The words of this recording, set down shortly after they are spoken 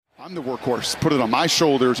I'm the workhorse. Put it on my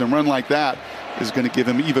shoulders and run like that is going to give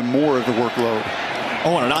him even more of the workload.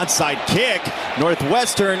 Oh, and an onside kick.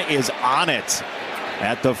 Northwestern is on it.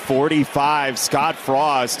 At the 45, Scott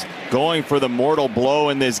Frost going for the mortal blow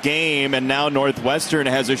in this game, and now Northwestern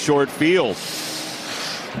has a short field.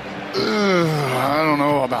 I don't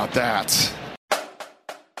know about that.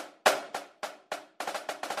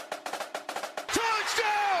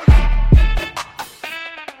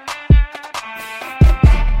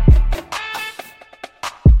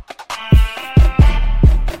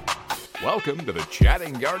 Welcome to the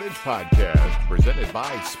Chatting Yardage Podcast, presented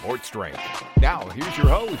by Sports Drink. Now, here's your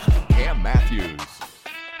host, Cam Matthews.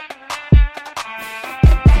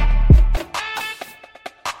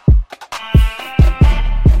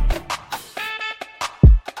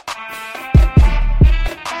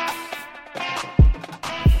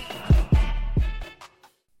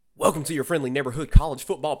 Welcome to your friendly neighborhood college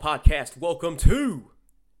football podcast. Welcome to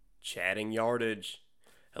Chatting Yardage.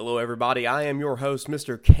 Hello, everybody. I am your host,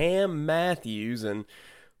 Mr. Cam Matthews, and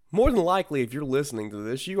more than likely, if you're listening to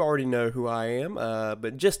this, you already know who I am,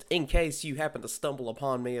 but just in case you happen to stumble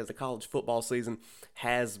upon me as the college football season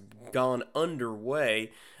has gone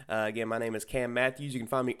underway, again, my name is Cam Matthews. You can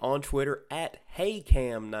find me on Twitter at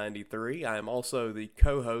HeyCam93. I am also the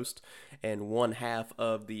co-host and one half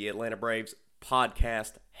of the Atlanta Braves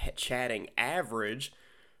podcast, Chatting Average.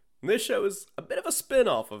 This show is a bit of a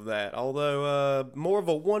spin-off of that, although more of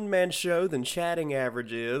a one-man show than Chatting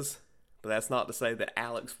Average is. But that's not to say that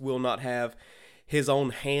Alex will not have his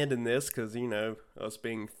own hand in this, because, you know, us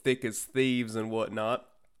being thick as thieves and whatnot,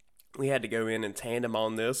 we had to go in tandem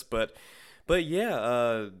on this. But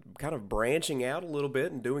yeah, kind of branching out a little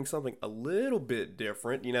bit and doing something a little bit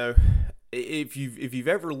different. You know, if you've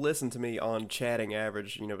ever listened to me on Chatting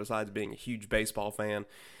Average, you know, besides being a huge baseball fan,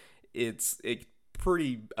 it's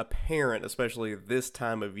pretty apparent, especially this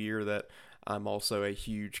time of year, that I'm also a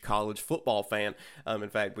huge college football fan. In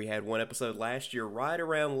fact, we had one episode last year right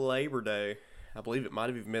around Labor Day. I believe it might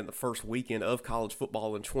have even been the first weekend of college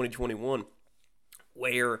football in 2021,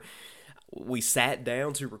 where we sat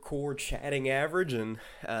down to record Chatting Average, and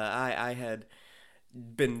I had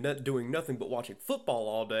been doing nothing but watching football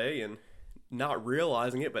all day and not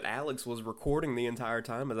realizing it, but Alex was recording the entire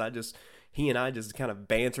time as he and I just kind of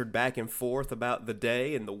bantered back and forth about the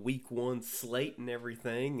day and the week one slate and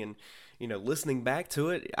everything. And, you know, listening back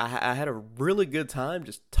to it, I had a really good time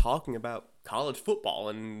just talking about college football,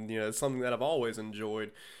 and, you know, it's something that I've always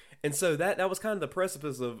enjoyed. And so that was kind of the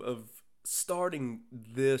precipice of starting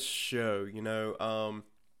this show, you know.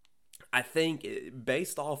 I think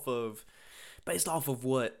based off of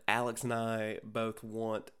what Alex and I both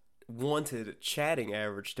wanted Chatting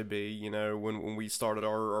Average to be, you know, when we started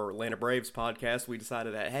our Atlanta Braves podcast, we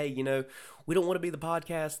decided that, hey, you know, we don't want to be the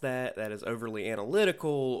podcast that is overly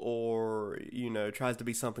analytical or, you know, tries to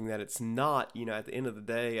be something that it's not. You know, at the end of the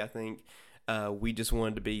day, I think we just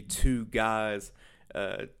wanted to be two guys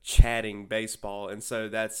chatting baseball, and so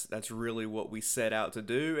that's really what we set out to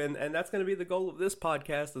do, and that's going to be the goal of this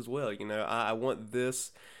podcast as well. You know, I want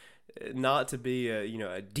this not to be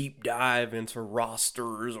a deep dive into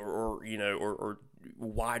rosters or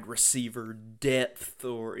wide receiver depth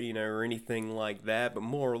or anything like that, but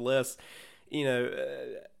more or less,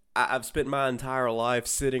 I've spent my entire life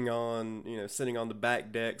sitting on the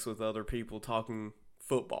back decks with other people talking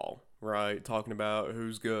football, right? Talking about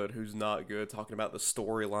who's good, who's not good, talking about the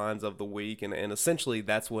storylines of the week, and essentially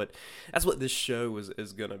that's what this show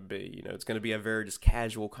is going to be. You know, it's going to be a very just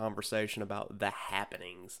casual conversation about the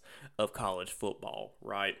happenings of college football,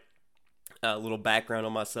 right? A little background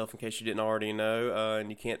on myself in case you didn't already know, and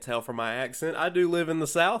you can't tell from my accent. I do live in the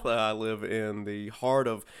South. I live in the heart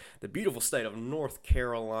of the beautiful state of North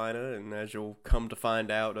Carolina, and as you'll come to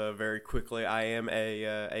find out very quickly, I am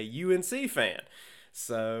a UNC fan.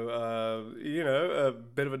 So, a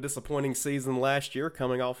bit of a disappointing season last year,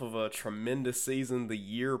 coming off of a tremendous season the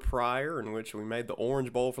year prior, in which we made the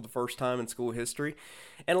Orange Bowl for the first time in school history,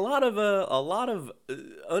 and a lot of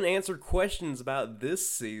unanswered questions about this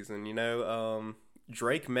season.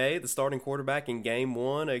 Drake May, the starting quarterback in Game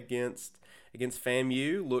 1 against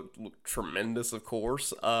FAMU, looked tremendous, of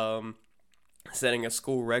course. Setting a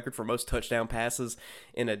school record for most touchdown passes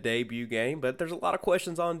in a debut game. But there's a lot of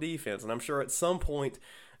questions on defense, and I'm sure at some point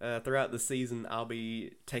throughout the season I'll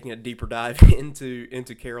be taking a deeper dive into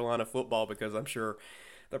Carolina football, because I'm sure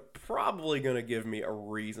they're probably going to give me a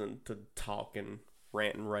reason to talk and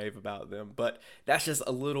rant and rave about them. But that's just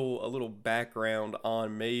a little background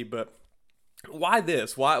on me. But why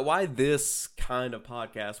this? Why this kind of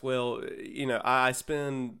podcast? Well, I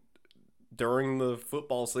spend during the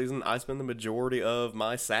football season, I spend the majority of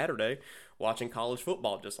my Saturday watching college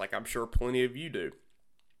football, just like I'm sure plenty of you do.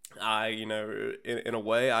 In a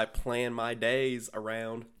way, I plan my days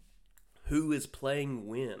around who is playing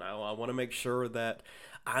when. I want to make sure that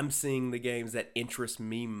I'm seeing the games that interest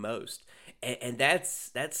me most. And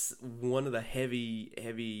that's one of the heavy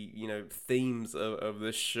themes of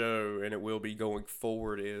this show, and it will be going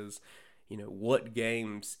forward, is what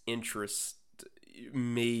games interest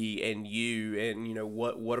me and you, and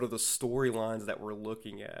what are the storylines that we're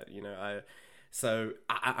looking at.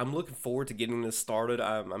 I'm looking forward to getting this started.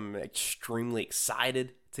 I'm extremely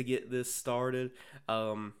excited to get this started.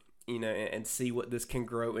 And see what this can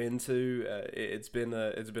grow into. It's been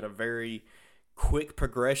a very quick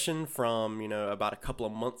progression from about a couple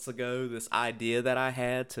of months ago, this idea that I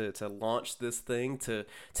had to launch this thing, to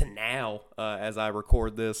now, as I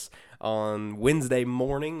record this on Wednesday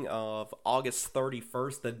morning of August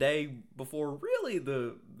 31st, the day before really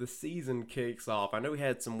the season kicks off. I know we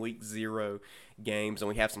had some week 0 games, and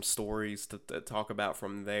we have some stories to talk about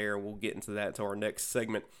from there. We'll get into that to our next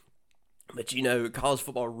segment. But college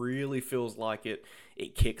football really feels like it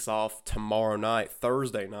kicks off tomorrow night,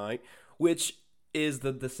 Thursday night, which is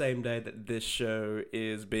the same day that this show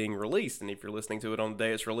is being released. And if you're listening to it on the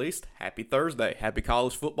day it's released, happy Thursday, happy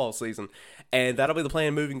college football season. And that'll be the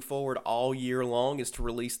plan moving forward all year long, is to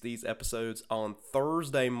release these episodes on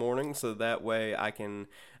Thursday morning, so that way I can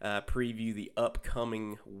preview the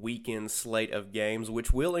upcoming weekend slate of games,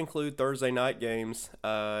 which will include Thursday night games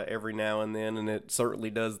every now and then, and it certainly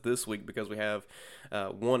does this week, because we have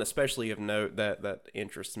one especially of note that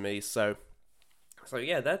interests me. So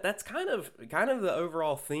yeah, that's kind of the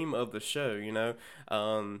overall theme of the show.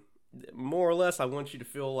 More or less, I want you to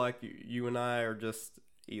feel like you and I are just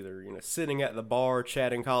either sitting at the bar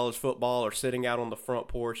chatting college football, or sitting out on the front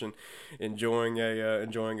porch and enjoying a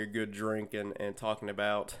good drink and talking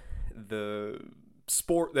about the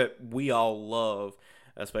sport that we all love,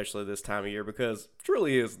 especially this time of year, because it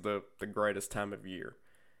truly is the greatest time of year.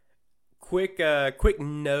 Quick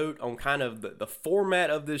note on kind of the format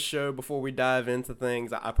of this show before we dive into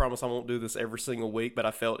things. I promise I won't do this every single week, but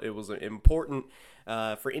I felt it was important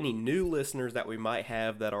for any new listeners that we might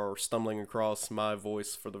have that are stumbling across my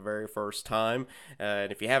voice for the very first time.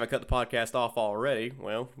 And if you haven't cut the podcast off already,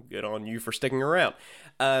 well, good on you for sticking around.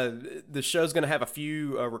 The show's going to have a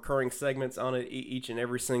few recurring segments on it each and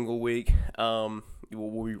every single week.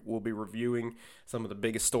 We'll be reviewing some of the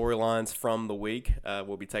biggest storylines from the week.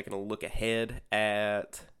 We'll be taking a look ahead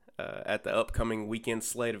at the upcoming weekend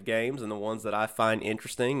slate of games and the ones that I find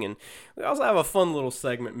interesting. And we also have a fun little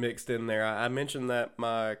segment mixed in there. I mentioned that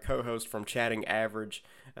my co-host from Chatting Average,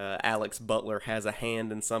 Alex Butler, has a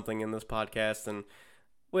hand in something in this podcast, and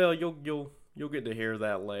well, you'll get to hear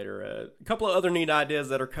that later. A couple of other neat ideas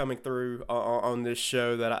that are coming through on this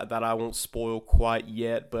show that I won't spoil quite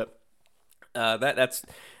yet, but that's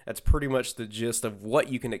pretty much the gist of what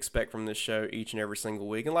you can expect from this show each and every single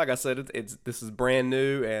week. And like I said, this is brand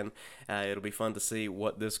new, and it'll be fun to see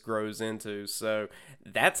what this grows into. So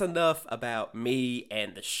that's enough about me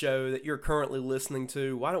and the show that you're currently listening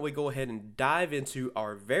to. Why don't we go ahead and dive into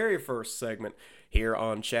our very first segment here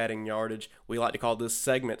on Chatting Yardage. We like to call this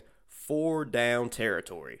segment 4 Down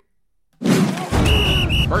Territory.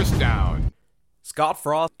 First down. Scott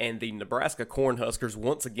Frost and the Nebraska Cornhuskers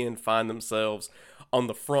once again find themselves on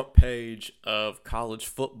the front page of college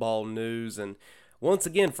football news, and once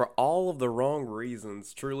again for all of the wrong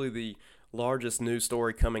reasons. Truly the largest news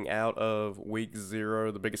story coming out of week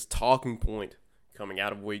 0, the biggest talking point coming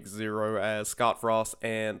out of week 0, as Scott Frost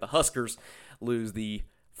and the Huskers lose the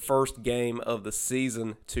first game of the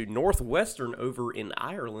season to Northwestern over in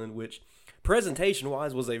Ireland, which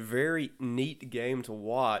presentation-wise was a very neat game to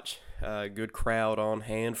watch. Good crowd on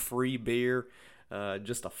hand, free beer,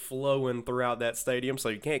 just a flowing throughout that stadium, so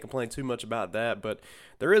you can't complain too much about that. But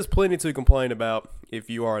there is plenty to complain about if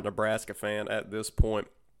you are a Nebraska fan at this point.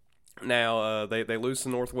 Now, they lose to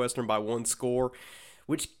Northwestern by 1 score,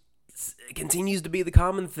 which continues to be the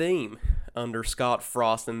common theme under Scott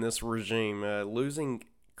Frost in this regime, losing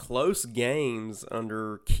close games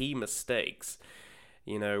under key mistakes.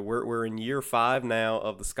 We're in year 5 now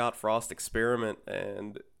of the Scott Frost experiment,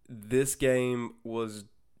 and this game was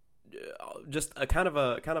just a kind of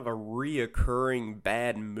a reoccurring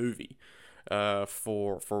bad movie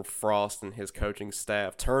for Frost and his coaching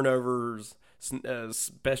staff. Turnovers,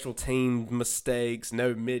 special team mistakes,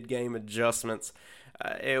 no mid-game adjustments.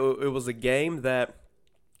 It was a game that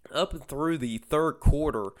up and through the third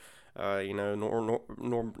quarter, Nebraska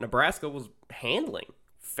was handling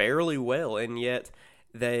fairly well, and yet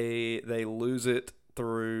they lose it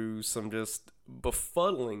through some just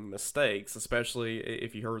befuddling mistakes, especially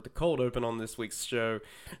if you heard the cold open on this week's show,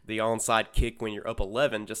 the onside kick when you're up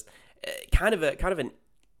 11, just kind of an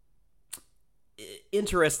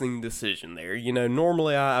interesting decision there.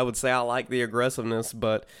 Normally I would say I like the aggressiveness,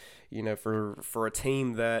 but for a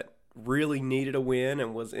team that really needed a win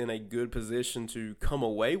and was in a good position to come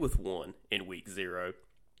away with one in week 0,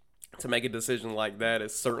 to make a decision like that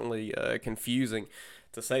is certainly confusing,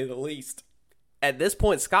 to say the least. At this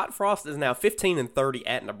point, Scott Frost is now 15-30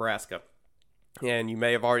 at Nebraska. And you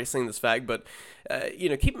may have already seen this fact, but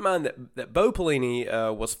keep in mind that Bo Pelini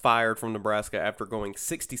was fired from Nebraska after going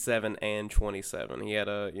 67-27. He had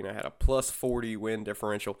a plus 40 win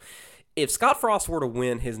differential. If Scott Frost were to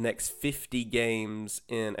win his next 50 games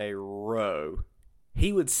in a row,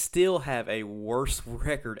 he would still have a worse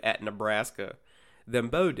record at Nebraska than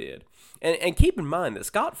Bo did. And keep in mind that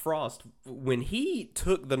Scott Frost, when he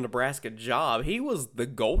took the Nebraska job, he was the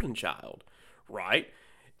golden child, right?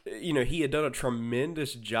 He had done a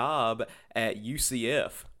tremendous job at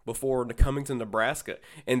UCF before coming to Nebraska,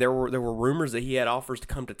 and there were rumors that he had offers to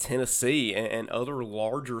come to Tennessee and other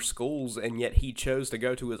larger schools, and yet he chose to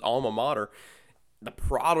go to his alma mater. The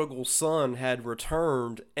prodigal son had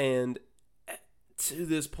returned, and to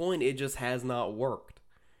this point, it just has not worked.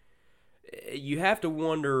 You have to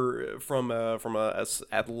wonder from a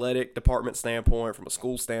athletic department standpoint, from a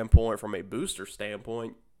school standpoint, from a booster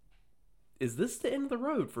standpoint, is this the end of the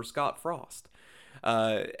road for Scott Frost?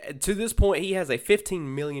 To this point, he has a $15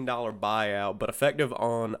 million buyout, but effective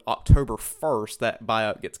on October 1st, that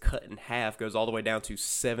buyout gets cut in half, goes all the way down to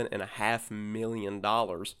 $7.5 million.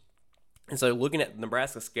 And so looking at the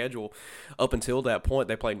Nebraska schedule up until that point,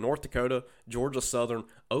 they play North Dakota, Georgia Southern,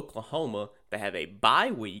 Oklahoma. They have a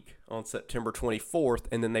bye week on September 24th,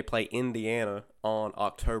 and then they play Indiana on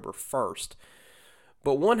October 1st.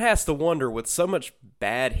 But one has to wonder, with so much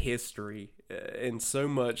bad history and so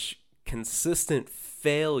much consistent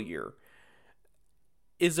failure,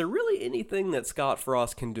 is there really anything that Scott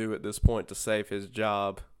Frost can do at this point to save his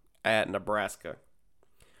job at Nebraska?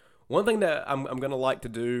 One thing that I'm going to like to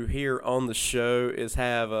do here on the show is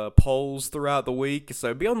have polls throughout the week.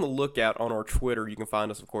 So be on the lookout on our Twitter. You can find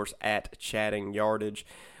us, of course, at Chatting Yardage.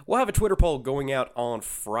 We'll have a Twitter poll going out on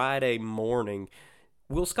Friday morning.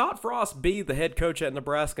 Will Scott Frost be the head coach at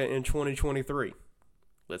Nebraska in 2023?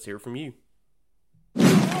 Let's hear from you.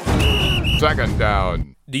 Second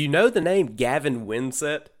down. Do you know the name Gavin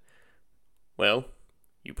Wimsatt? Well,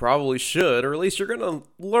 you probably should, or at least you're going to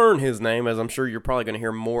learn his name, as I'm sure you're probably going to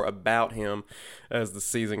hear more about him as the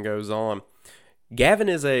season goes on. Gavin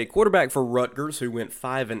is a quarterback for Rutgers who went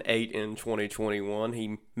 5-8 in 2021.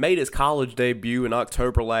 He made his college debut in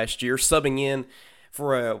October last year, subbing in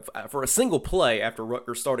for a single play after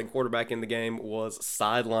Rutgers' starting quarterback in the game was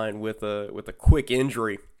sidelined with a quick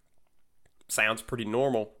injury. Sounds pretty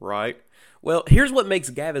normal, right? Well, here's what makes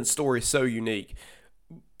Gavin's story so unique.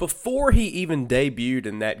 Before he even debuted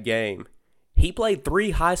in that game, he played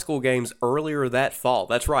 3 high school games earlier that fall.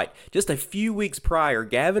 That's right. Just a few weeks prior,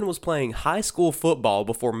 Gavin was playing high school football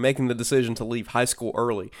before making the decision to leave high school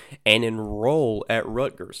early and enroll at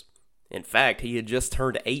Rutgers. In fact, he had just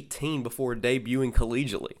turned 18 before debuting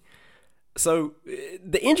collegiately. So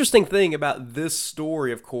the interesting thing about this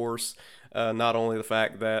story, of course, not only the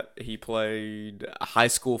fact that he played high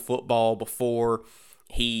school football before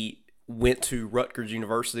he went to Rutgers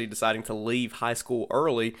University, deciding to leave high school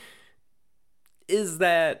early, is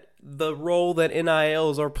that the role that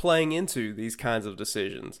NILs are playing into these kinds of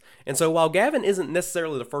decisions. And so while Gavin isn't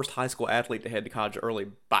necessarily the first high school athlete to head to college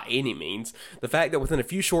early by any means, the fact that within a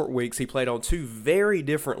few short weeks he played on 2 very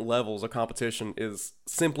different levels of competition is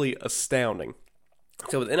simply astounding.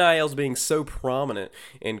 So with NILs being so prominent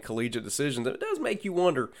in collegiate decisions, it does make you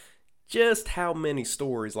wonder just how many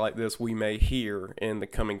stories like this we may hear in the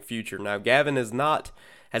coming future. Now, Gavin has not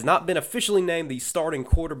been officially named the starting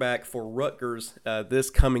quarterback for Rutgers this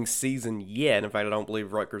coming season yet. In fact, I don't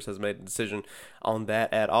believe Rutgers has made a decision on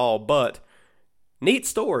that at all. But neat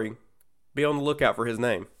story. Be on the lookout for his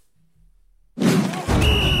name.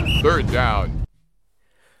 Third down.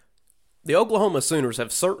 The Oklahoma Sooners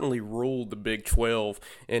have certainly ruled the Big 12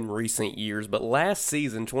 in recent years, but last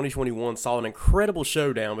season, 2021, saw an incredible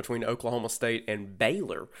showdown between Oklahoma State and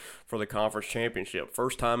Baylor for the conference championship.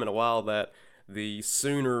 First time in a while that the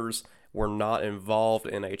Sooners were not involved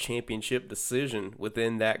in a championship decision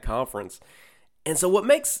within that conference. And so what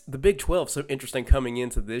makes the Big 12 so interesting coming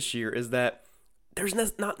into this year is that there's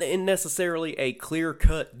not necessarily a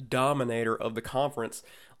clear-cut dominator of the conference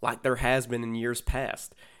like there has been in years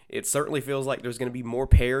past. It certainly feels like there's going to be more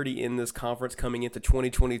parity in this conference coming into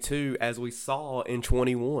 2022 as we saw in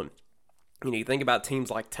 21. You think about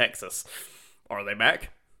teams like Texas, Are they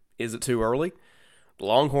back? Is it too early? The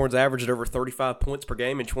Longhorns averaged over 35 points per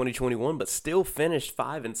game in 2021, but still finished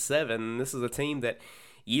 5-7. This is a team that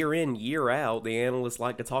year in, year out, the analysts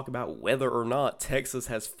like to talk about whether or not Texas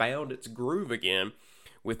has found its groove again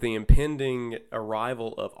with the impending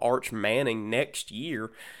arrival of Arch Manning next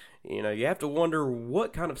year. You know, you have to wonder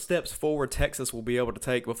what kind of steps forward Texas will be able to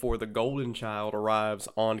take before the Golden Child arrives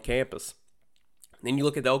on campus. Then you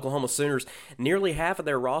look at the Oklahoma Sooners, nearly half of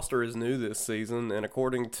their roster is new this season, and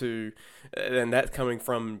and that's coming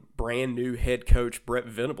from brand new head coach Brett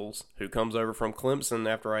Venables, who comes over from Clemson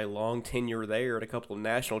after a long tenure there and a couple of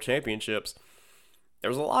national championships.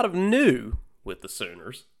 There's a lot of new with the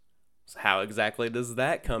Sooners. So how exactly does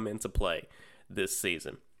that come into play this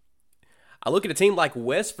season? I look at a team like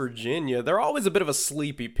West Virginia. They're always a bit of a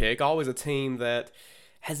sleepy pick, always a team that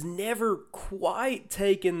has never quite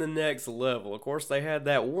taken the next level. Of course, they had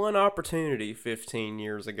that one opportunity 15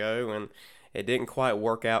 years ago, and it didn't quite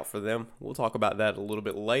work out for them. We'll talk about that a little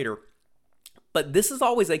bit later. But this is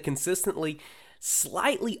always a consistently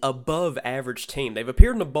slightly above average team. They've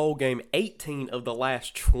appeared in a bowl game 18 of the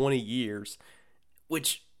last 20 years,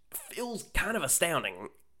 which feels kind of astounding.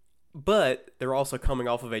 But they're also coming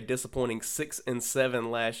off of a disappointing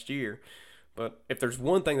 6-7 last year. But if there's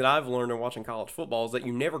one thing that I've learned in watching college football is that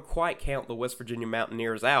you never quite count the West Virginia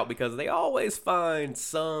Mountaineers out because they always find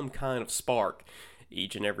some kind of spark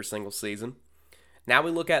each and every single season. Now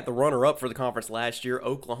we look at the runner-up for the conference last year,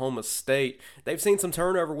 Oklahoma State. They've seen some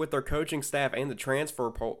turnover with their coaching staff and the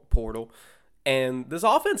transfer portal. And this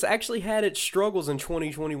offense actually had its struggles in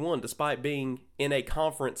 2021 despite being in a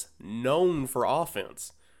conference known for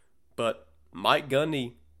offense. But Mike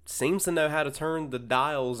Gundy seems to know how to turn the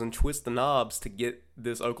dials and twist the knobs to get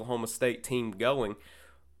this Oklahoma State team going.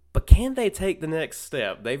 But can they take the next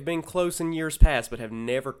step? They've been close in years past, but have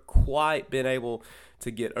never quite been able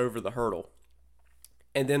to get over the hurdle.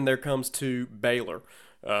 And then there comes to Baylor,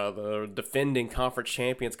 the defending conference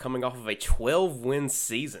champions coming off of a 12-win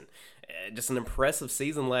season. Just an impressive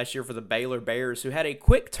season last year for the Baylor Bears, who had a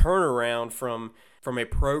quick turnaround from a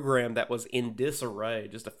program that was in disarray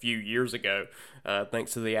just a few years ago,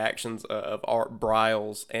 thanks to the actions of Art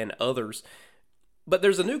Briles and others. But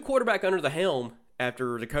there's a new quarterback under the helm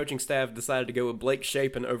after the coaching staff decided to go with Blake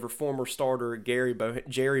Shapen over former starter Jerry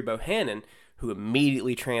Bohannon, who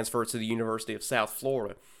immediately transferred to the University of South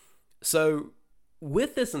Florida. So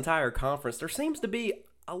with this entire conference, there seems to be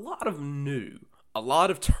a lot of new, a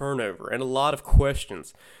lot of turnover, and a lot of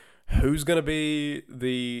questions. Who's going to be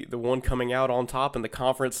the one coming out on top in the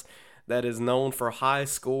conference that is known for high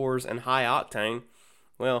scores and high octane?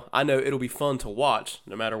 Well, I know it'll be fun to watch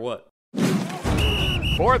no matter what.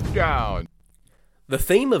 Fourth down. The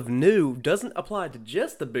theme of new doesn't apply to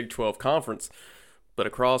just the Big 12 Conference, but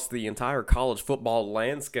across the entire college football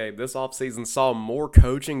landscape, this offseason saw more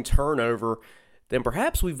coaching turnover than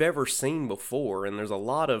perhaps we've ever seen before, and there's a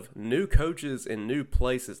lot of new coaches in new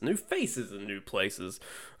places, new faces in new places,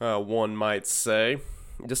 one might say.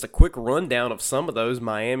 Just a quick rundown of some of those.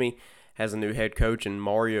 Miami has a new head coach in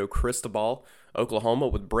Mario Cristobal, Oklahoma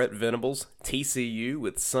with Brett Venables, TCU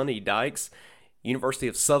with Sonny Dykes, University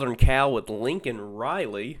of Southern Cal with Lincoln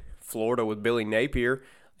Riley, Florida with Billy Napier,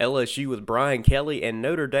 LSU with Brian Kelly, and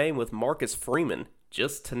Notre Dame with Marcus Freeman,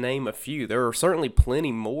 just to name a few. There are certainly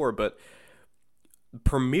plenty more, but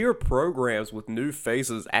premier programs with new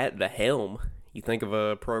faces at the helm. You think of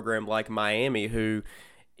a program like Miami, who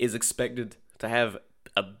is expected to have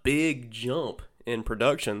a big jump in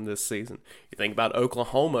production this season. You think about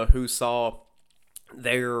Oklahoma, who saw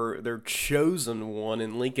their chosen one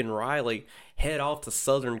in Lincoln Riley head off to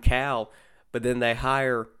Southern Cal, but then they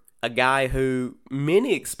hire a guy who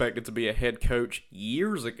many expected to be a head coach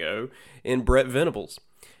years ago in Brett Venables.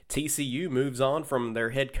 TCU moves on from their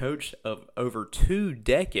head coach of over 2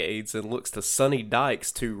 decades and looks to Sonny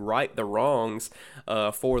Dykes to right the wrongs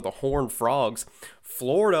for the Horned Frogs.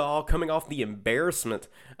 Florida, all coming off the embarrassment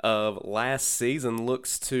of last season,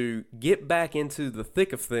 looks to get back into the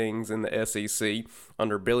thick of things in the SEC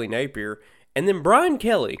under Billy Napier. And then Brian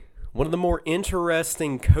Kelly, one of the more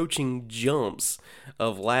interesting coaching jumps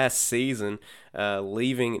of last season,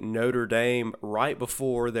 leaving Notre Dame right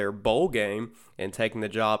before their bowl game and taking the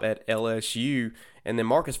job at LSU. And then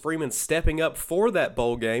Marcus Freeman stepping up for that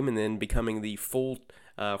bowl game and then becoming the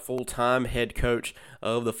full-time head coach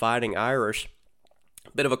of the Fighting Irish.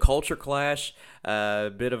 Bit of a culture clash,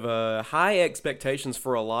 bit of a high expectations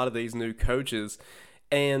for a lot of these new coaches.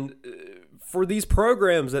 And for these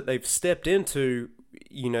programs that they've stepped into,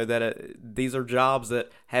 you know, that these are jobs that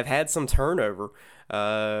have had some turnover.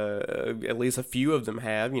 At least a few of them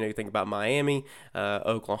have. You know, you think about Miami,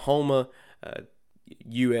 Oklahoma,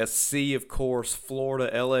 USC, of course, Florida,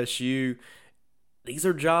 LSU. These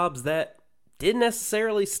are jobs that didn't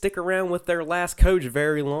necessarily stick around with their last coach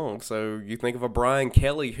very long. So you think of a Brian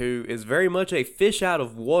Kelly, who is very much a fish out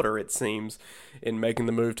of water, it seems, in making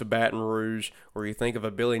the move to Baton Rouge, or you think of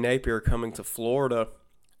a Billy Napier coming to Florida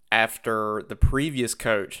after the previous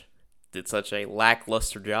coach did such a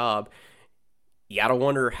lackluster job. You gotta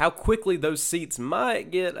wonder how quickly those seats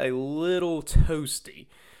might get a little toasty.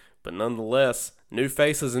 But nonetheless, new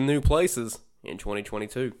faces and new places in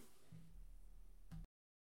 2022.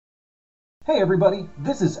 Hey everybody,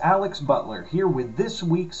 this is Alex Butler here with this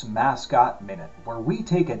week's Mascot Minute, where we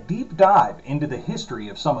take a deep dive into the history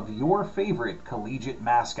of some of your favorite collegiate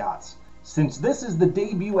mascots. Since this is the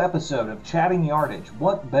debut episode of Chatting Yardage,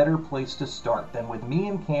 what better place to start than with me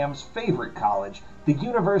and Cam's favorite college, the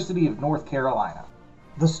University of North Carolina.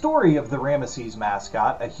 The story of the Ramesses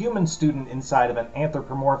mascot, a human student inside of an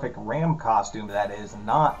anthropomorphic ram costume that is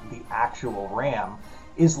not the actual ram,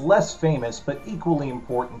 is less famous but equally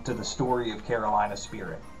important to the story of Carolina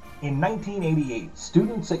spirit. In 1988,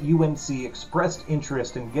 students at UNC expressed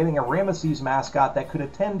interest in getting a Ramesses mascot that could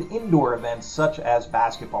attend indoor events such as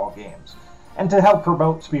basketball games, and to help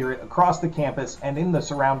promote spirit across the campus and in the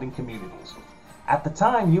surrounding communities. At the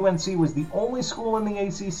time, UNC was the only school in the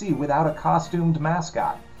ACC without a costumed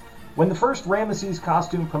mascot. When the first Ramesses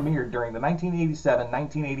costume premiered during the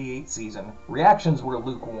 1987-1988 season, reactions were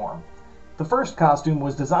lukewarm. The first costume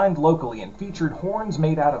was designed locally and featured horns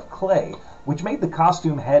made out of clay, which made the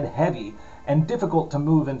costume head heavy and difficult to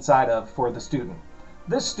move inside of for the student.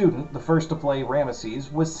 This student, the first to play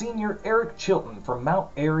Ramesses, was senior Eric Chilton from Mount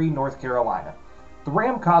Airy, North Carolina. The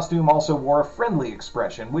ram costume also wore a friendly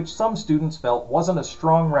expression, which some students felt wasn't a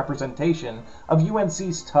strong representation of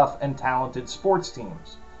UNC's tough and talented sports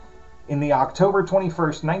teams. In the October 21,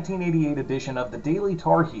 1988 edition of the Daily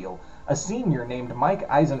Tar Heel, a senior named Mike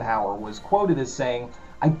Eisenhower was quoted as saying,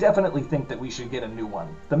 "I definitely think that we should get a new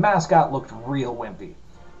one. The mascot looked real wimpy.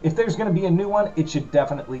 If there's going to be a new one, it should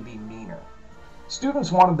definitely be meaner."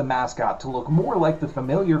 Students wanted the mascot to look more like the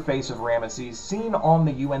familiar face of Ramesses seen on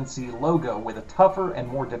the UNC logo, with a tougher and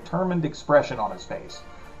more determined expression on his face.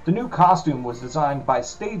 The new costume was designed by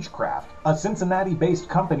Stagecraft, a Cincinnati-based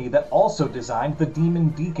company that also designed the Demon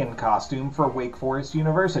Deacon costume for Wake Forest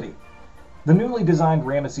University. The newly designed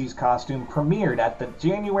Ramesses costume premiered at the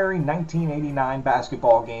January 1989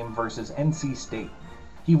 basketball game versus NC State.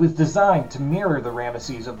 He was designed to mirror the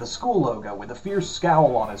Ramesses of the school logo, with a fierce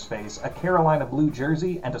scowl on his face, a Carolina blue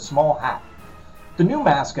jersey, and a small hat. The new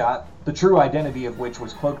mascot, the true identity of which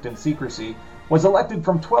was cloaked in secrecy, was elected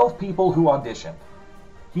from 12 people who auditioned.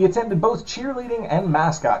 He attended both cheerleading and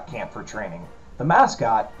mascot camp for training. The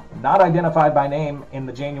mascot, not identified by name in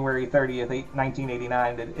the January 30th,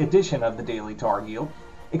 1989 edition of the Daily Tar Heel,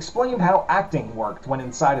 explained how acting worked when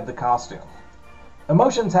inside of the costume.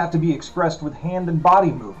 "Emotions have to be expressed with hand and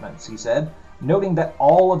body movements," he said, noting that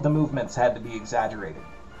all of the movements had to be exaggerated.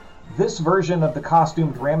 This version of the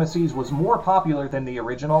costumed Ramesses was more popular than the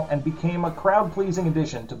original and became a crowd-pleasing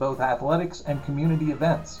addition to both athletics and community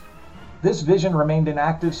events. This vision remained in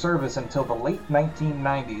active service until the late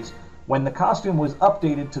 1990s, when the costume was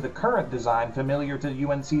updated to the current design familiar to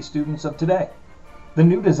UNC students of today. The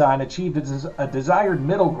new design achieved a desired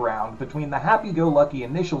middle ground between the happy-go-lucky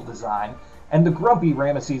initial design and the grumpy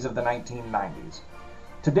Ramesses of the 1990s.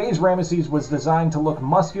 Today's Ramesses was designed to look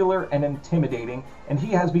muscular and intimidating, and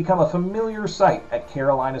he has become a familiar sight at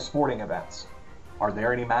Carolina sporting events. Are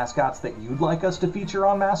there any mascots that you'd like us to feature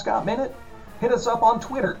on Mascot Minute? Hit us up on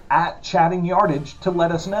Twitter at Chatting Yardage to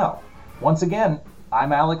let us know. Once again,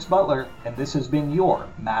 I'm Alex Butler, and this has been your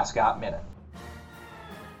Mascot Minute.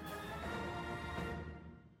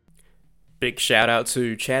 Big shout out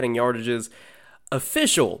to Chatting Yardage's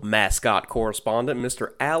official mascot correspondent,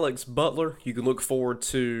 Mr. Alex Butler. You can look forward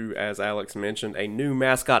to, as Alex mentioned, a new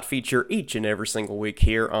mascot feature each and every single week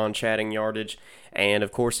here on Chatting Yardage. And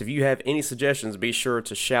of course, if you have any suggestions, be sure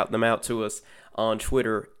to shout them out to us on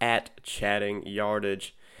Twitter at Chatting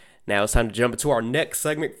Yardage. Now it's time to jump into our next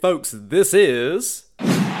segment, folks. This is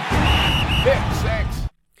Pick Six.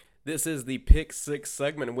 This is the Pick Six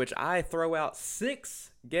segment, in which I throw out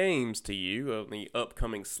 6 games to you of the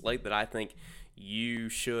upcoming slate that I think you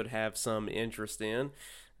should have some interest in.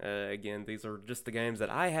 Again, these are just the games that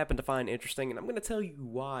I happen to find interesting, and I'm going to tell you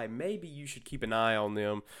why maybe you should keep an eye on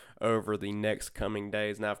them over the next coming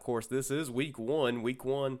days. Now, of course, this is week one. Week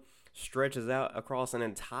one stretches out across an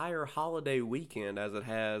entire holiday weekend as it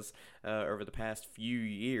has over the past few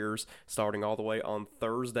years, starting all the way on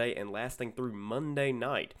Thursday and lasting through Monday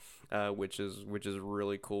night, which is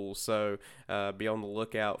really cool. So be on the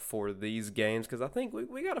lookout for these games, because I think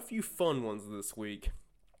we got a few fun ones this week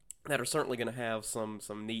that are certainly going to have some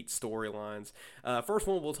neat storylines. First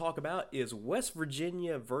one we'll talk about is West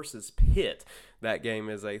Virginia versus Pitt. That game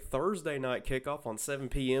is a Thursday night kickoff on 7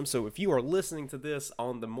 p.m. So if you are listening to this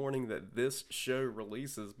on the morning that this show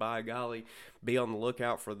releases, by golly, be on the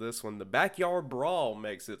lookout for this one. The Backyard Brawl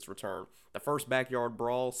makes its return. The first Backyard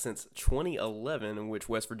Brawl since 2011, in which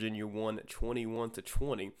West Virginia won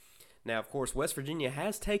 21-20. Now, of course, West Virginia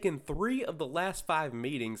has taken 3 of the last 5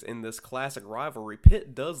 meetings in this classic rivalry.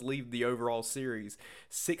 Pitt does lead the overall series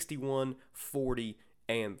 61-40-3.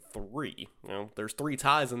 There's 3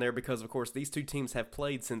 ties in there because, of course, these two teams have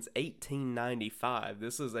played since 1895.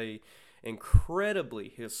 This is a incredibly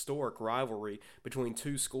historic rivalry between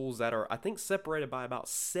two schools that are, I think, separated by about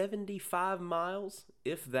 75 miles,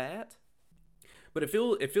 if that. But it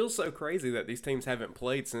feels so crazy that these teams haven't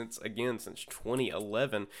played since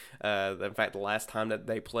 2011. In fact, the last time that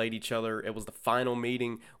they played each other, it was the final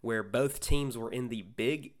meeting where both teams were in the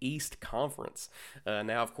Big East Conference.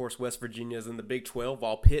 Now, of course, West Virginia is in the Big 12,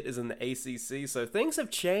 while Pitt is in the ACC. So things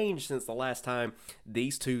have changed since the last time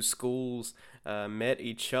these two schools met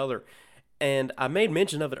each other. And I made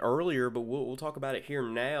mention of it earlier, but we'll talk about it here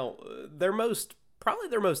now. Probably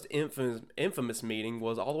their most infamous meeting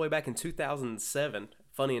was all the way back in 2007.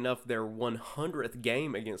 Funny enough, their 100th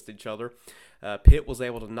game against each other. Pitt was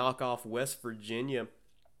able to knock off West Virginia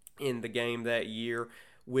in the game that year,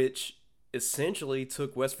 which essentially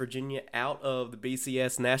took West Virginia out of the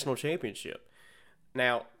BCS National Championship.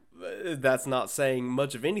 Now, that's not saying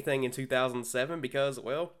much of anything in 2007 because,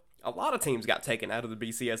 well, a lot of teams got taken out of the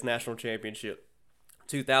BCS National Championship.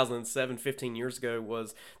 2007, 15 years ago,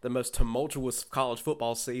 was the most tumultuous college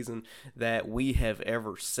football season that we have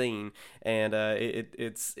ever seen, and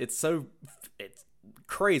it's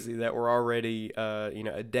crazy that we're already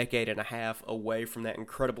a decade and a half away from that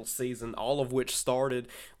incredible season, all of which started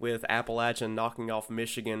with Appalachian knocking off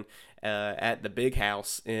Michigan at the Big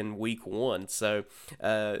House in week 1. So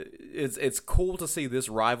it's cool to see this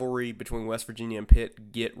rivalry between West Virginia and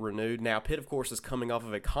Pitt get renewed. Now, Pitt, of course, is coming off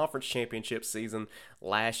of a conference championship season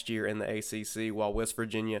last year in the ACC, while West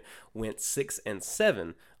Virginia went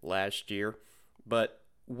 6-7 last year. But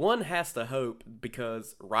one has to hope,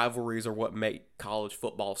 because rivalries are what make college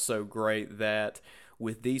football so great, that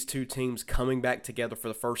with these two teams coming back together for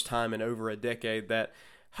the first time in over a decade, that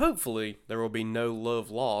hopefully there will be no love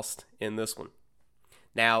lost in this one.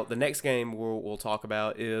 Now, the next game we'll talk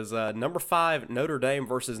about is number 5 Notre Dame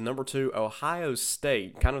versus number 2 Ohio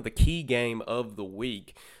State, kind of the key game of the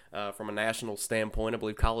week. From a national standpoint, I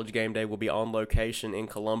believe College Game Day will be on location in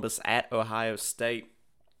Columbus at Ohio State.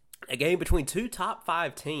 A game between two top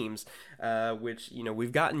 5 teams, which,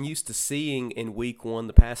 we've gotten used to seeing in week 1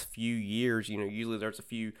 the past few years. Usually there's a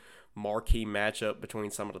few marquee matchup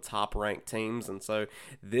between some of the top-ranked teams, and so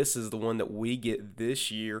this is the one that we get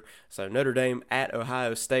this year. So Notre Dame at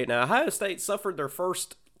Ohio State. Now, Ohio State suffered their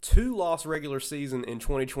first 2-loss regular season in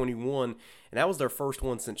 2021, and that was their first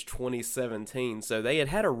one since 2017. So they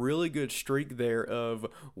had a really good streak there of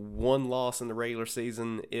 1 loss in the regular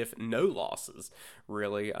season, if no losses,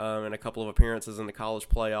 really, and a couple of appearances in the college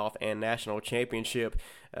playoff and national championship,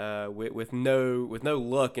 with no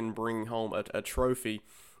luck in bringing home a trophy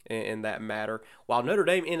in that matter. While Notre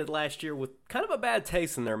Dame ended last year with kind of a bad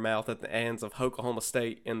taste in their mouth at the hands of Oklahoma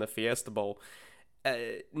State in the Fiesta Bowl.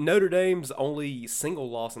 Notre Dame's only single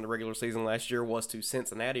loss in the regular season last year was to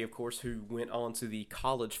Cincinnati, of course, who went on to the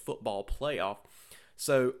college football playoff.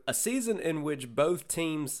 So a season in which both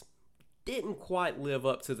teams didn't quite live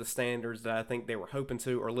up to the standards that I think they were hoping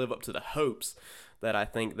to, or live up to the hopes that I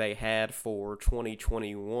think they had for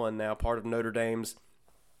 2021. Now, part of Notre Dame's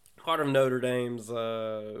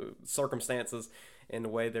circumstances and the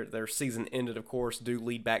way their season ended, of course, do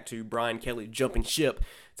lead back to Brian Kelly jumping ship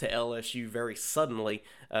to LSU very suddenly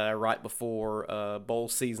right before bowl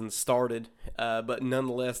season started. But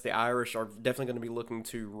nonetheless, the Irish are definitely going to be looking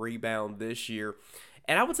to rebound this year.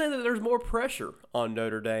 And I would say that there's more pressure on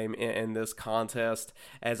Notre Dame in this contest,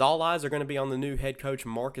 as all eyes are going to be on the new head coach,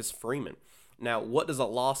 Marcus Freeman. Now, what does a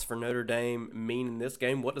loss for Notre Dame mean in this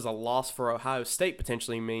game? What does a loss for Ohio State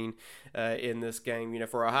potentially mean in this game?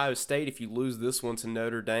 For Ohio State, if you lose this one to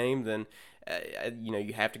Notre Dame, then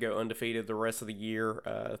you have to go undefeated the rest of the year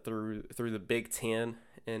through the Big Ten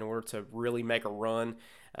in order to really make a run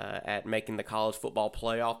at making the college football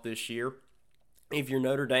playoff this year. If you're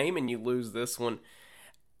Notre Dame and you lose this one,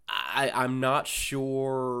 I'm not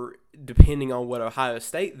sure, depending on what Ohio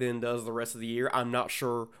State then does the rest of the year, I'm not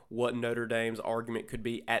sure what Notre Dame's argument could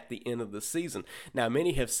be at the end of the season. Now,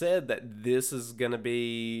 many have said that this is going to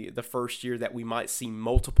be the first year that we might see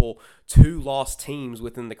multiple 2-loss teams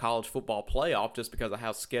within the college football playoff just because of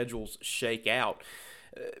how schedules shake out.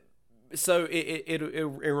 So it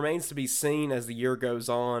remains to be seen as the year goes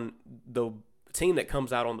on, the team that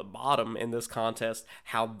comes out on the bottom in this contest,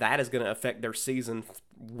 how that is going to affect their season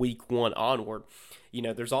week 1 onward. You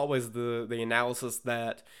know, there's always the analysis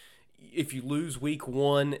that if you lose week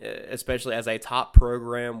 1, especially as a top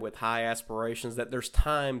program with high aspirations, that there's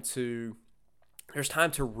time to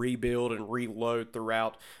rebuild and reload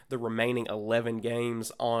throughout the remaining 11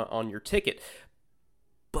 games on your ticket.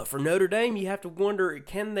 But for Notre Dame, you have to wonder,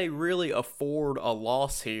 can they really afford a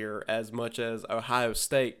loss here as much as Ohio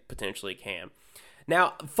State potentially can?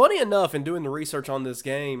 Now, funny enough, in doing the research on this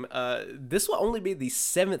game, this will only be the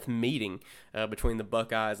 7th meeting between the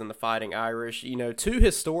Buckeyes and the Fighting Irish. You know, 2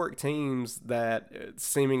 historic teams that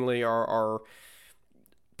seemingly are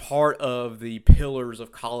part of the pillars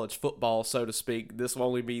of college football, so to speak. This will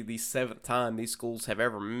only be the 7th time these schools have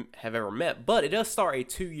ever met, but it does start a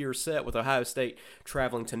 2-year set with Ohio State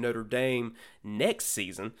traveling to Notre Dame next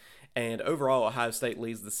season, and overall Ohio State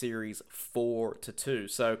leads the series 4-2.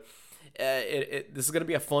 So this is going to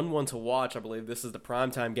be a fun one to watch. I believe this is the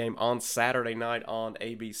primetime game on Saturday night on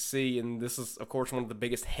ABC, and this is, of course, one of the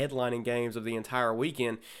biggest headlining games of the entire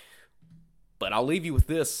weekend. But I'll leave you with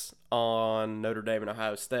this on Notre Dame and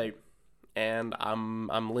Ohio State, and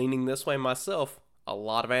I'm leaning this way myself. A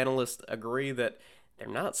lot of analysts agree that they're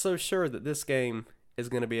not so sure that this game is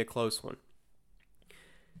going to be a close one.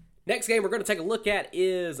 Next game we're going to take a look at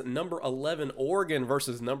is number 11 Oregon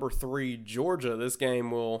versus number 3 Georgia. This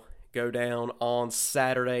game will go down on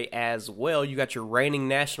Saturday as well. You got your reigning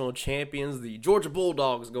national champions, the Georgia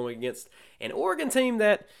Bulldogs, going against an Oregon team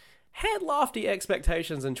that had lofty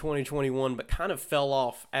expectations in 2021, but kind of fell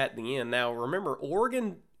off at the end. Now, remember,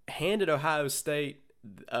 Oregon handed Ohio State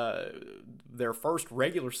their first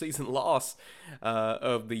regular season loss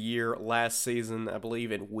of the year last season, I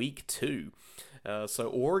believe, in week 2. So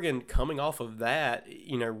Oregon, coming off of that,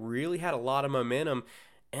 really had a lot of momentum,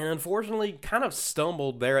 and unfortunately kind of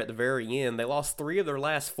stumbled there at the very end. They lost 3 of their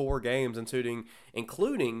last 4 games,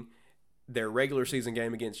 including their regular season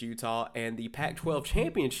game against Utah and the Pac-12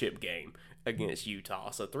 championship game against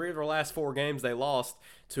Utah. So 3 of their last 4 games they lost,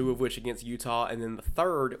 2 of which against Utah, and then the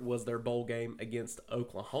third was their bowl game against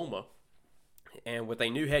Oklahoma. And with a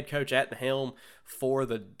new head coach at the helm for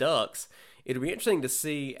the Ducks, it'll be interesting to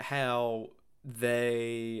see how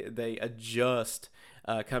they adjust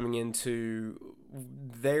coming into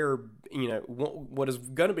their, what is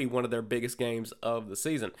going to be one of their biggest games of the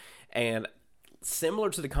season. And similar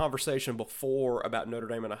to the conversation before about Notre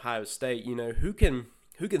Dame and Ohio State, who can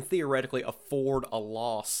theoretically afford a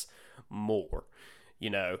loss more?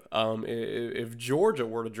 If Georgia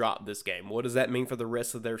were to drop this game, what does that mean for the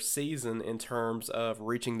rest of their season in terms of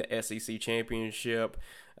reaching the SEC championship,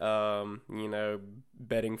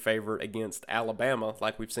 betting favorite against Alabama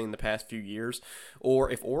like we've seen the past few years? Or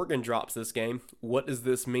if Oregon drops this game, what does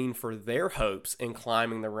this mean for their hopes in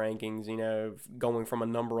climbing the rankings, going from a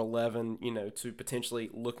number 11, to potentially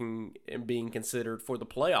looking and being considered for the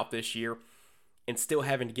playoff this year and still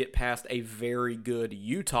having to get past a very good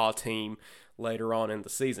Utah team later on in the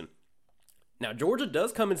season? Now, Georgia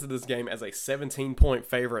does come into this game as a 17-point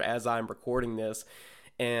favorite as I'm recording this,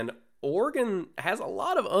 and Oregon has a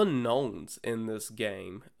lot of unknowns in this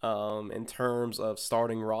game in terms of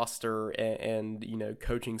starting roster and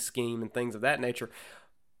coaching scheme and things of that nature.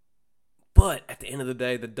 But at the end of the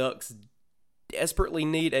day, the Ducks desperately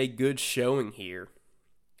need a good showing here,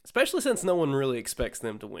 especially since no one really expects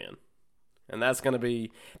them to win. And that's going to be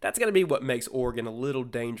what makes Oregon a little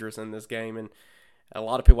dangerous in this game. And a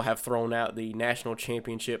lot of people have thrown out the national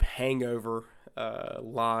championship hangover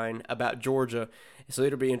line about Georgia. So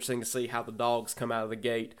it'll be interesting to see how the Dogs come out of the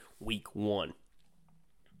gate week 1.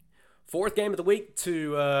 Fourth game of the week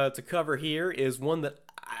to cover here is one that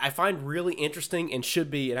I find really interesting and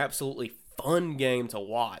should be an absolutely fun game to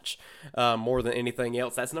watch more than anything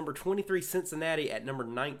else. That's number 23 Cincinnati at number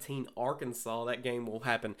 19 Arkansas. That game will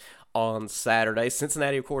happen on Saturday.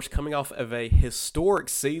 Cincinnati, of course, coming off of a historic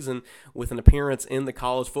season with an appearance in the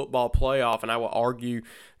college football playoff, and I will argue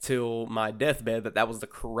till my deathbed that was the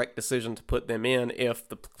correct decision to put them in. If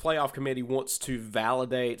the playoff committee wants to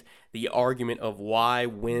validate the argument of why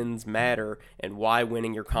wins matter and why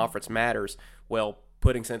winning your conference matters, well,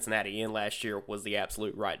 putting Cincinnati in last year was the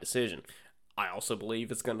absolute right decision. I also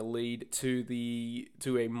believe it's going to lead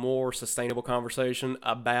to a more sustainable conversation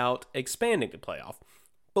about expanding the playoff.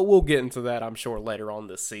 but we'll get into that, I'm sure, later on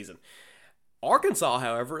this season. Arkansas,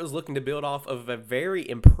 however, is looking to build off of a very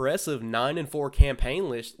impressive 9-4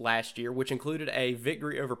 campaign last year, which included a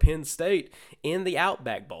victory over Penn State in the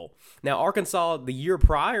Outback Bowl. Now, Arkansas, the year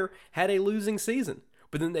prior, had a losing season,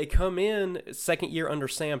 but then they come in second year under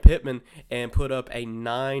Sam Pittman and put up a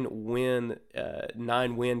 9-win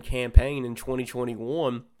campaign in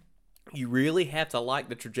 2021. You really have to like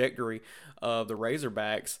the trajectory of the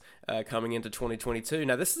Razorbacks coming into 2022.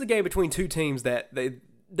 Now, this is a game between two teams that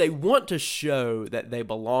they want to show that they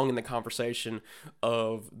belong in the conversation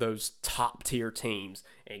of those top-tier teams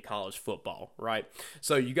in college football, right?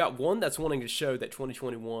 So you got one that's wanting to show that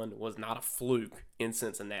 2021 was not a fluke in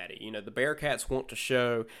Cincinnati. You know, the Bearcats want to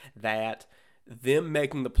show that them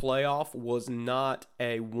making the playoff was not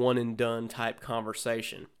a one-and-done type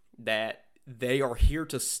conversation, that they are here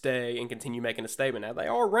to stay and continue making a statement. Now, they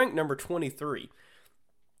are ranked number 23,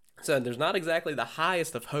 so there's not exactly the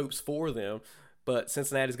highest of hopes for them, but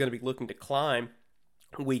Cincinnati is going to be looking to climb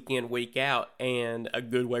week in, week out, and a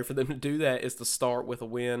good way for them to do that is to start with a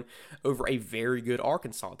win over a very good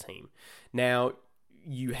Arkansas team. Now,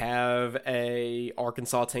 you have a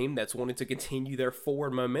Arkansas team that's wanting to continue their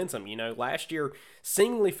forward momentum. You know, last year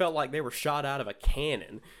seemingly felt like they were shot out of a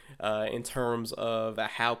cannon in terms of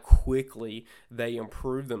how quickly they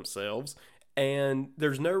improved themselves. And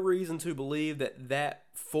there's no reason to believe that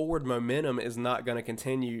forward momentum is not going to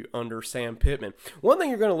continue under Sam Pittman. One thing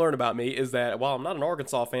you're going to learn about me is that while I'm not an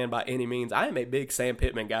Arkansas fan by any means, I am a big Sam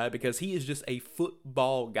Pittman guy because he is just a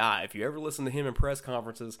football guy. If you ever listen to him in press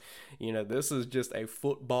conferences, you know, this is just a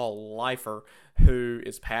football lifer who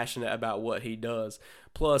is passionate about what he does.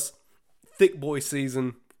 Plus, thick boy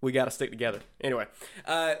season. We got to stick together. Anyway,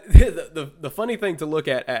 the funny thing to look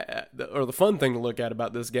at, or the fun thing to look at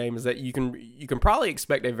about this game is that you can probably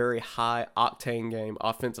expect a very high octane game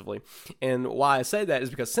offensively. And why I say that is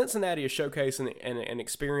because Cincinnati is showcasing an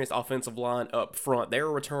experienced offensive line up front. They're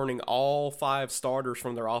returning all 5 starters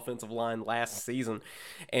from their offensive line last season,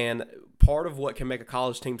 and part of what can make a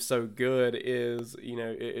college team so good is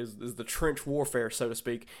the trench warfare, so to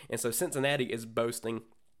speak. And so Cincinnati is boasting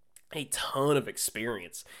a ton of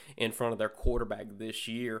experience in front of their quarterback this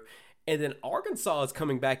year. And then Arkansas is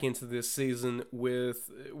coming back into this season with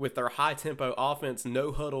their high-tempo offense,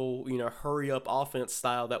 no-huddle, hurry-up offense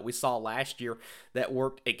style that we saw last year that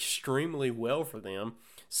worked extremely well for them.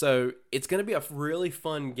 So it's going to be a really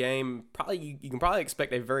fun game. You can probably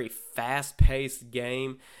expect a very fast-paced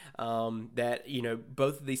game that,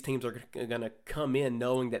 both of these teams are going to come in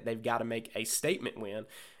knowing that they've got to make a statement win.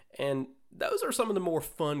 And those are some of the more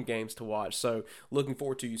fun games to watch. So looking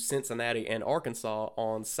forward to Cincinnati and Arkansas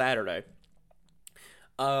on Saturday.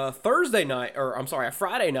 A Friday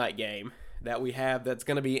night game that we have that's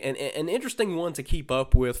going to be an interesting one to keep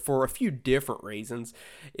up with for a few different reasons.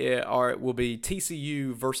 It will be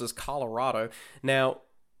TCU versus Colorado. Now,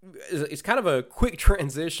 it's kind of a quick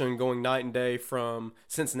transition going night and day from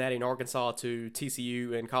Cincinnati and Arkansas to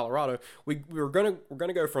TCU and Colorado. We're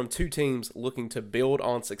gonna go from two teams looking to build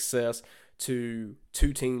on success to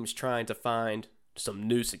two teams trying to find some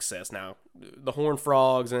new success. Now, the Horned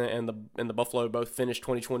Frogs and the Buffalo both finished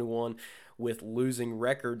 2021 with losing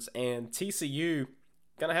records, and TCU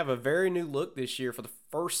gonna have a very new look this year for the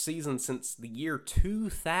first season since the year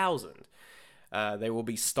 2000. They will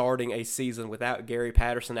be starting a season without Gary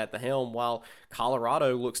Patterson at the helm, while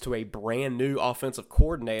Colorado looks to a brand new offensive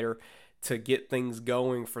coordinator to get things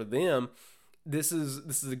going for them. This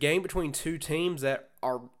is a game between two teams that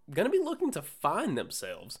are going to be looking to find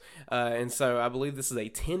themselves. And so I believe this is a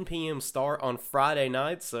 10 p.m. start on Friday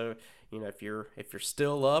night. So, if you're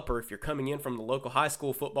still up or if you're coming in from the local high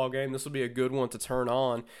school football game, this will be a good one to turn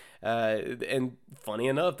on. And funny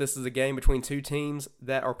enough, this is a game between two teams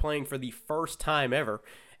that are playing for the first time ever.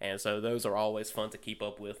 And so those are always fun to keep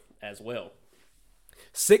up with as well.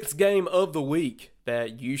 Sixth game of the week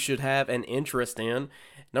that you should have an interest in.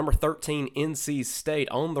 Number 13, NC State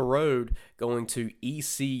on the road going to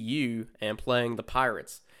ECU and playing the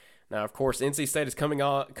Pirates. Now, of course, NC State is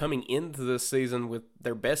coming into this season with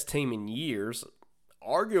their best team in years.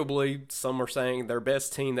 Arguably, some are saying their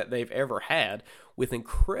best team that they've ever had, with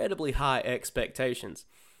incredibly high expectations.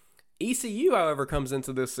 ECU, however, comes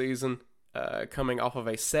into this season coming off of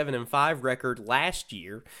a 7-5 record last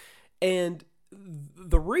year, and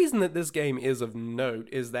the reason that this game is of note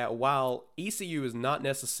is that while ECU is not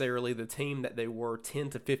necessarily the team that they were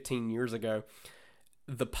 10 to 15 years ago,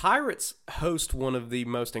 the Pirates host one of the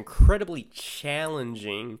most incredibly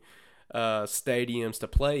challenging stadiums to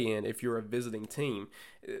play in if you're a visiting team.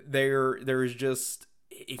 There is just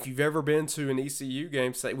if you've ever been to an ECU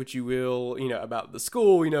game, say what you will, about the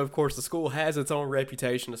school. Of course, the school has its own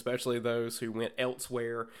reputation, especially those who went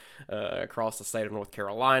elsewhere across the state of North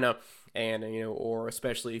Carolina. And, or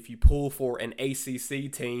especially if you pull for an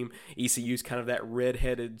ACC team, ECU's kind of that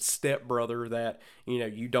redheaded stepbrother that,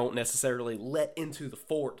 you don't necessarily let into the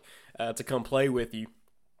fort to come play with you.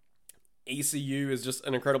 ECU is just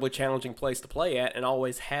an incredibly challenging place to play at and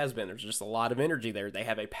always has been. There's just a lot of energy there. They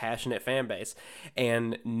have a passionate fan base.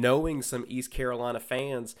 And knowing some East Carolina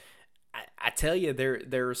fans, I tell you,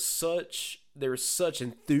 there's such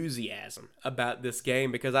enthusiasm about this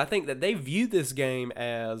game, because I think that they view this game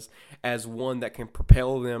as one that can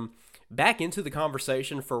propel them back into the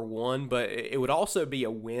conversation for one, but it would also be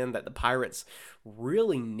a win that the Pirates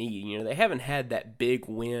really need. They haven't had that big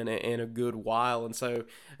win in a good while, and so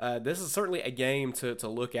this is certainly a game to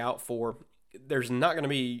look out for. There's not going to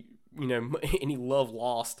be any love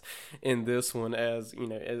lost in this one, as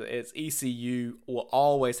as ECU will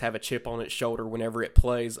always have a chip on its shoulder whenever it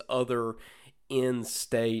plays other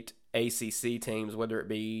in-state ACC teams, whether it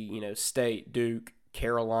be State, Duke,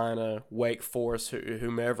 Carolina, Wake Forest,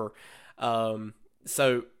 whomever.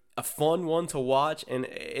 So a fun one to watch, and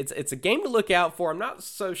it's a game to look out for. I'm not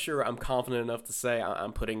so sure I'm confident enough to say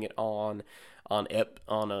I'm putting it on an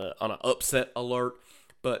upset alert,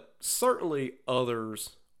 but certainly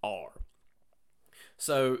others are.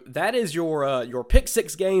 So that is your pick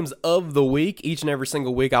six games of the week. Each and every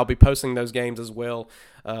single week, I'll be posting those games as well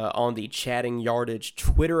on the Chatting Yardage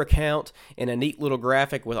Twitter account in a neat little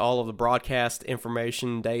graphic with all of the broadcast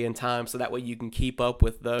information, day and time, so that way you can keep up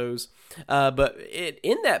with those. But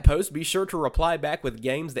in that post, be sure to reply back with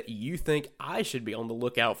games that you think I should be on the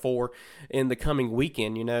lookout for in the coming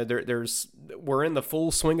weekend. We're in the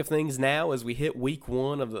full swing of things now as we hit week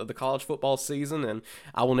one of the college football season, and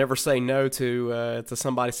I will never say no to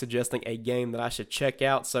somebody suggesting a game that I should check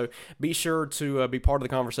out. So be sure to be part of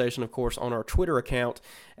the conversation, of course, on our Twitter account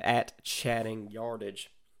at Chatting Yardage.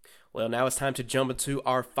 Well, now it's time to jump into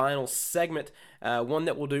our final segment, one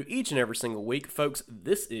that we'll do each and every single week. Folks,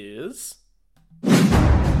 this is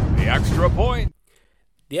The Extra Point.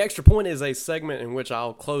 The Extra Point is a segment in which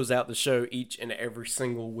I'll close out the show each and every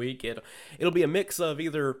single week. It'll be a mix of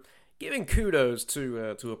either giving kudos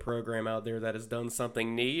to a program out there that has done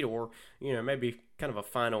something neat, or maybe kind of a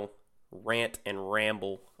final rant and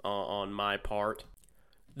ramble on my part.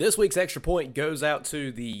 This week's Extra Point goes out to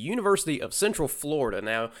the University of Central Florida.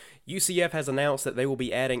 Now, UCF has announced that they will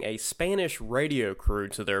be adding a Spanish radio crew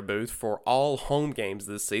to their booth for all home games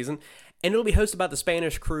this season, and it'll be hosted by the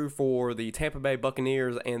Spanish crew for the Tampa Bay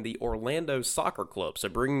Buccaneers and the Orlando Soccer Club, so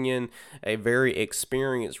bringing in a very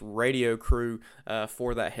experienced radio crew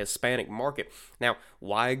for that Hispanic market. Now,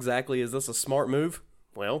 why exactly is this a smart move?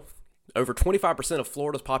 Well, over 25% of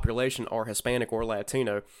Florida's population are Hispanic or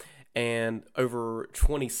Latino, and over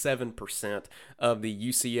 27% of the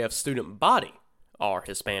UCF student body are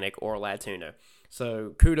Hispanic or Latino.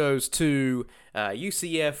 So kudos to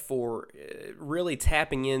UCF for really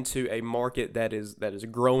tapping into a market that is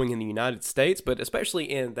growing in the United States, but especially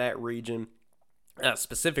in that region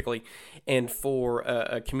specifically, and for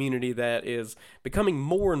a community that is becoming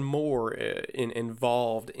more and more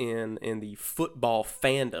involved in the football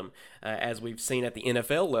fandom, as we've seen at the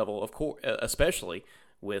NFL level, of course, especially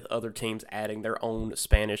with other teams adding their own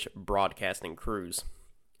Spanish broadcasting crews.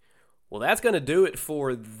 Well, that's going to do it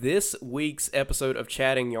for this week's episode of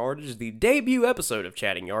Chatting Yardage, the debut episode of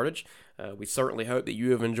Chatting Yardage. We certainly hope that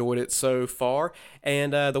you have enjoyed it so far.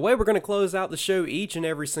 And the way we're going to close out the show each and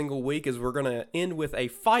every single week is we're going to end with a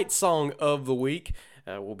fight song of the week.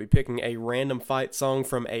 We'll be picking a random fight song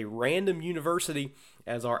from a random university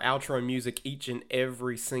as our outro music each and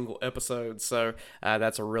every single episode. So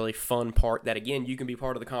that's a really fun part that, again, you can be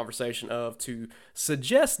part of the conversation of, to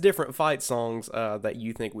suggest different fight songs that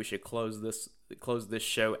you think we should close this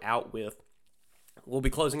show out with. We'll be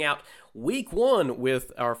closing out week one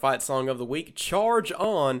with our fight song of the week, Charge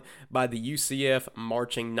On by the UCF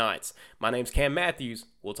Marching Knights. My name's Cam Matthews.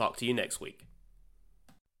 We'll talk to you next week.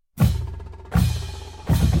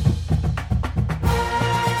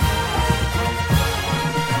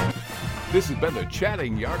 This has been the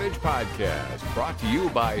Chatting Yardage Podcast, brought to you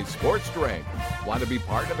by Sports Drink. Want to be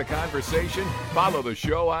part of the conversation? Follow the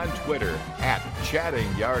show on Twitter at Chatting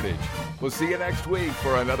Yardage. We'll see you next week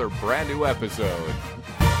for another brand new episode.